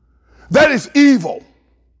 That is evil.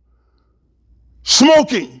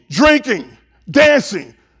 Smoking, drinking,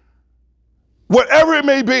 dancing, whatever it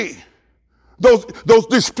may be, those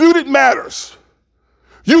disputed matters.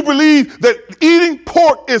 You believe that eating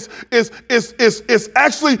pork is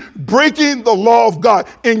actually breaking the law of God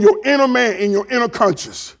in your inner man, in your inner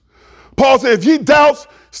conscience. Paul said, if he doubts,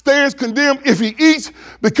 stands condemned if he eats,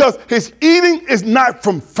 because his eating is not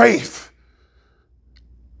from faith.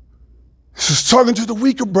 This is talking to the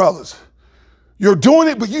weaker brothers. You're doing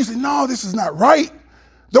it, but you say, no, this is not right.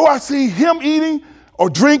 Though I see him eating or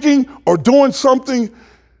drinking or doing something,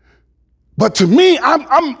 but to me,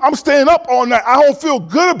 I'm staying up all night. I don't feel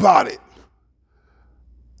good about it.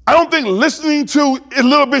 I don't think listening to a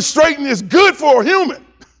little bit straightened is good for a human.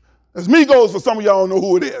 As me goes for some of y'all don't know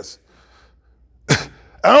who it is.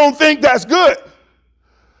 I don't think that's good.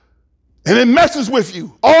 And it messes with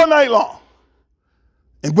you all night long.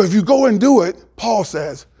 But if you go and do it, Paul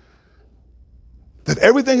says that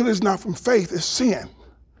everything that is not from faith is sin.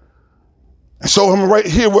 And so I'm right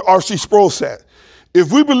here what R.C. Sproul said.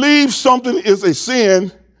 If we believe something is a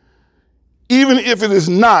sin, even if it is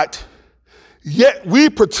not, yet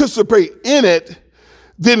we participate in it,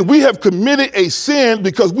 then we have committed a sin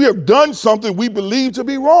because we have done something we believe to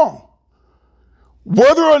be wrong,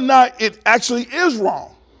 whether or not it actually is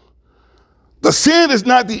wrong. The sin is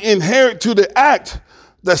not the inherent to the act.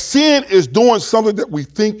 The sin is doing something that we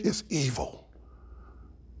think is evil.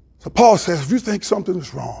 So Paul says, if you think something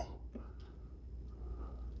is wrong,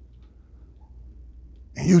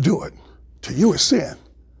 and you do it, to you it's sin.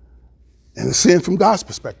 And it's sin from God's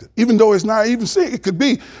perspective. Even though it's not even sin, it could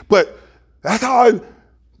be. But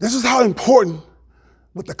this is how important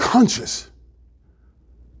with the conscience.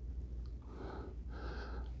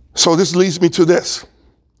 So this leads me to this,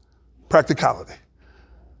 practicality.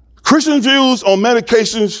 Christian views on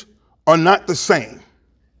medications are not the same.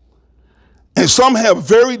 And some have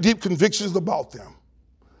very deep convictions about them.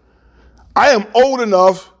 I am old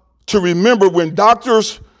enough to remember when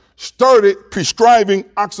doctors started prescribing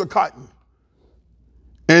Oxycontin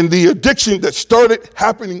and the addiction that started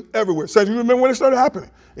happening everywhere. So you remember when it started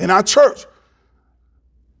happening? In our church.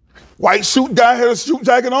 White suit guy had a suit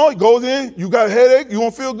jacket on, he goes in, you got a headache, you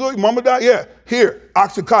don't feel good, your mama died, yeah, here,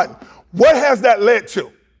 Oxycontin. What has that led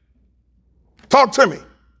to? Talk to me.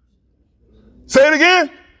 Say it again.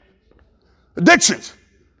 Addictions,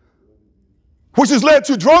 which has led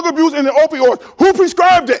to drug abuse and the opioids. Who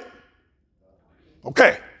prescribed it?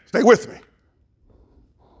 Okay, stay with me.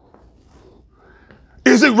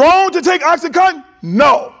 Is it wrong to take OxyContin?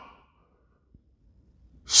 No.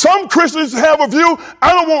 Some Christians have a view,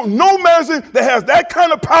 I don't want no medicine that has that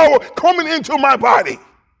kind of power coming into my body.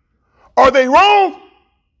 Are they wrong?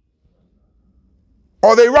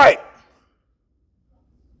 Are they right?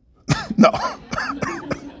 No.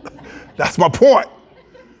 That's my point.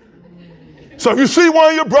 So if you see one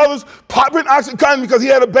of your brothers popping OxyContin because he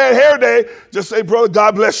had a bad hair day, just say, brother,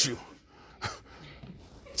 God bless you.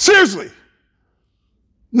 Seriously.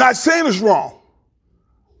 Not saying it's wrong.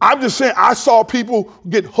 I'm just saying I saw people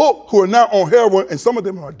get hooked who are now on heroin, and some of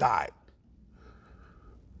them have died.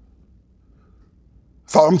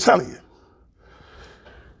 That's all I'm telling you.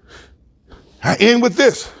 I end with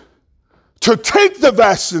this. To take the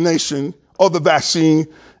vaccination or the vaccine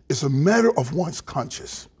is a matter of one's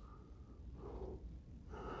conscience.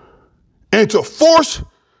 And to force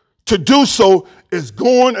to do so is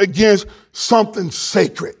going against something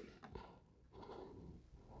sacred.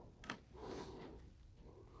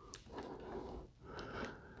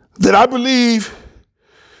 That I believe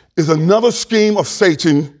is another scheme of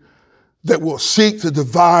Satan that will seek to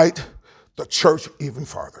divide the church even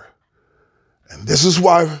further. And this is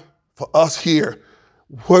why, for us here,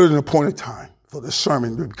 what an appointed time for this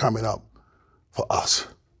sermon to be coming up for us.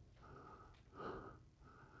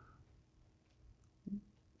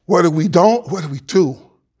 Whether we don't, whether we do,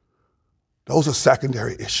 those are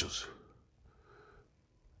secondary issues.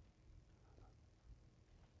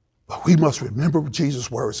 But we must remember Jesus'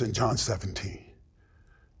 words in John 17.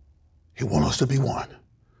 He wants us to be one.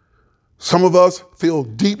 Some of us feel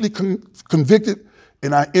deeply convicted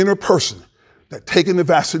in our inner person that taking the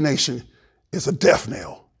vaccination is a death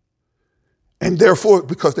knell. And therefore,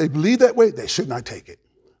 because they believe that way, they should not take it.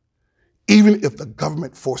 Even if the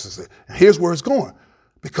government forces it. And here's where it's going.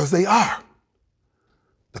 Because they are.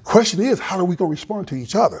 The question is, how are we going to respond to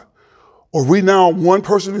each other? Or we now, one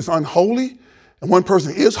person is unholy and one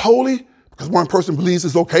person is holy because one person believes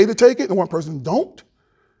it's okay to take it and one person don't?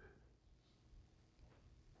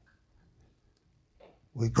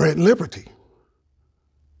 We grant liberty.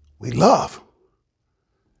 We love.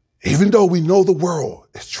 Even though we know the world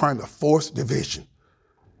is trying to force division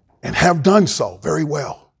and have done so very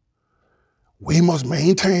well, we must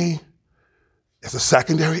maintain as a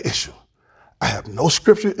secondary issue. I have no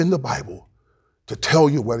scripture in the Bible to tell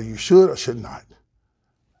you whether you should or should not.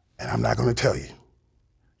 And I'm not going to tell you.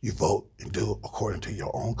 You vote and do according to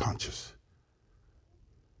your own conscience.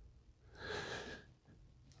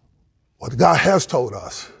 What God has told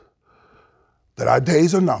us, that our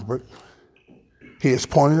days are numbered. He is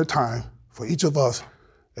pointing a time for each of us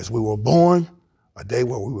as we were born, a day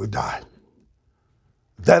where we will die.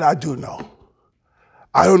 That I do know.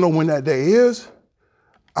 I don't know when that day is.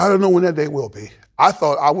 I don't know when that day will be. I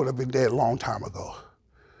thought I would have been dead a long time ago.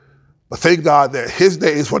 But thank God that his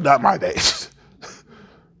days were not my days.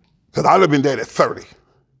 Because I'd have been dead at 30,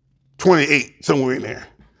 28, somewhere in there.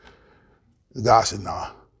 And God said, nah,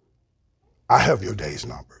 I have your days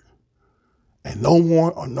numbered. And no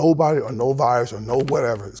one or nobody or no virus or no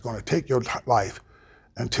whatever is going to take your life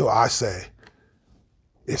until I say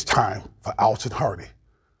it's time for Alton Hardy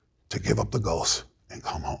to give up the ghost and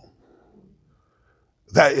come home.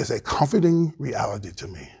 That is a comforting reality to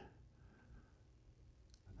me.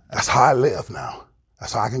 That's how I live now.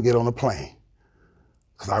 That's how I can get on a plane.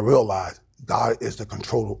 Because I realize God is the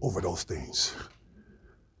controller over those things.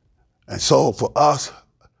 And so for us,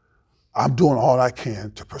 I'm doing all I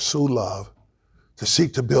can to pursue love, to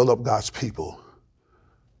seek to build up God's people.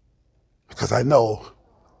 Because I know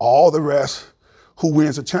all the rest, who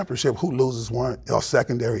wins a championship, who loses one, are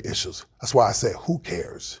secondary issues. That's why I say, who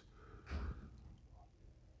cares?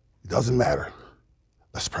 It doesn't matter.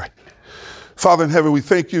 Let's pray. Father in heaven, we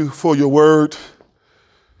thank you for your word.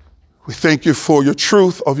 We thank you for your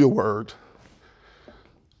truth of your word.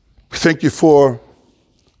 We thank you for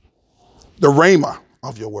the rhema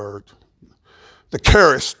of your word, the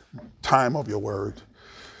charis time of your word,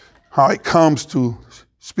 how it comes to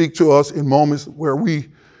speak to us in moments where we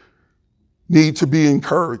need to be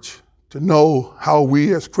encouraged to know how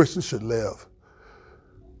we as Christians should live.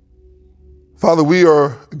 Father, we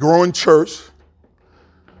are a growing church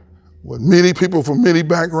with many people from many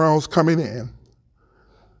backgrounds coming in.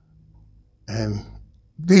 And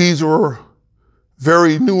these are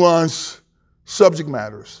very nuanced subject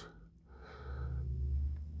matters.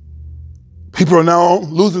 People are now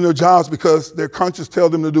losing their jobs because their conscience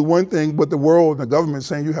tells them to do one thing, but the world and the government is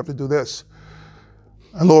saying you have to do this.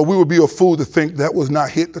 And Lord, we would be a fool to think that was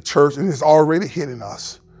not hit the church, and it's already hitting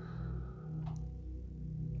us.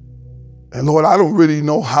 And Lord, I don't really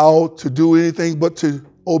know how to do anything but to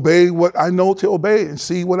obey what I know to obey and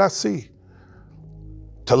see what I see.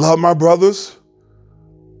 To love my brothers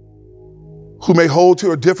who may hold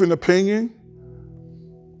to a different opinion,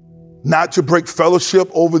 not to break fellowship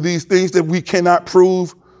over these things that we cannot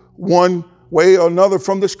prove one way or another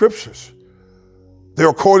from the scriptures. They're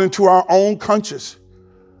according to our own conscience.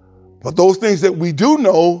 But those things that we do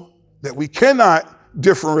know that we cannot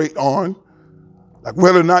differentiate on, like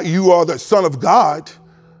whether or not you are the Son of God,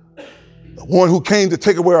 the one who came to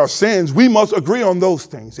take away our sins, we must agree on those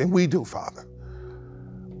things, and we do, Father.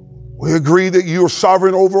 We agree that you are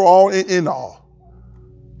sovereign over all and in all.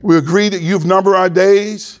 We agree that you've numbered our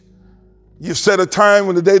days. You've set a time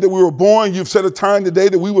when the day that we were born. You've set a time the day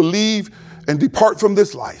that we will leave and depart from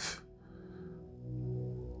this life.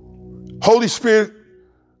 Holy Spirit,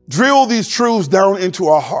 drill these truths down into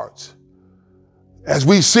our hearts. As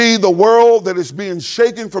we see the world that is being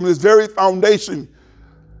shaken from this very foundation,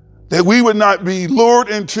 that we would not be lured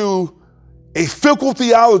into a fickle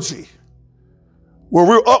theology where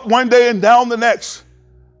we're up one day and down the next.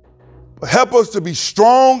 But help us to be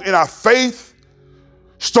strong in our faith,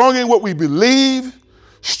 strong in what we believe,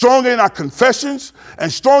 strong in our confessions,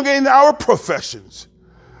 and strong in our professions.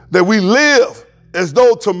 That we live as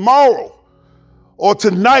though tomorrow or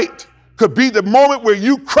tonight could be the moment where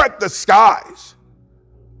you crack the skies.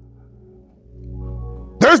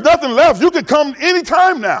 There's nothing left. You can come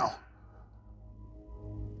anytime now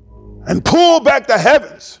and pull back the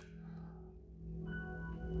heavens.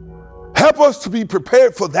 Help us to be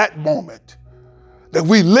prepared for that moment, that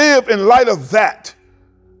we live in light of that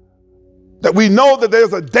we know that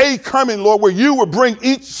there's a day coming, Lord, where you will bring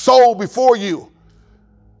each soul before you,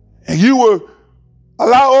 and you will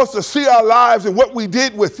allow us to see our lives and what we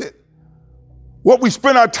did with it, what we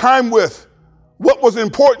spent our time with, what was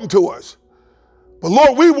important to us. But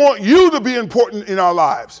Lord, we want you to be important in our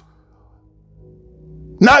lives.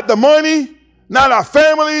 Not the money, not our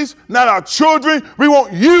families, not our children. We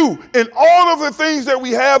want you in all of the things that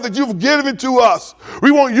we have that you've given to us. We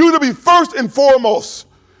want you to be first and foremost,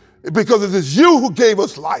 because it is you who gave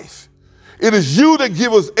us life. It is you that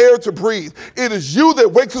give us air to breathe. It is you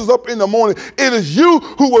that wakes us up in the morning. It is you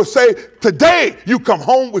who will say, today you come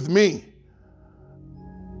home with me.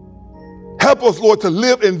 Help us, Lord, to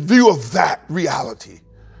live in view of that reality,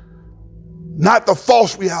 not the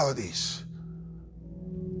false realities.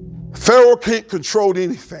 Pharaoh can't control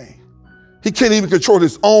anything. He can't even control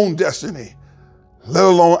his own destiny, let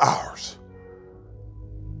alone ours.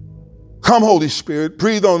 Come, Holy Spirit,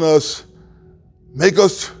 breathe on us. Make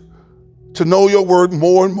us to know your word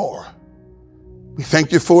more and more. We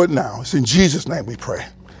thank you for it now. It's in Jesus' name we pray.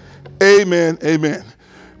 Amen, amen.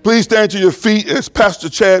 Please stand to your feet as Pastor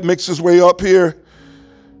Chad makes his way up here.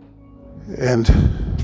 And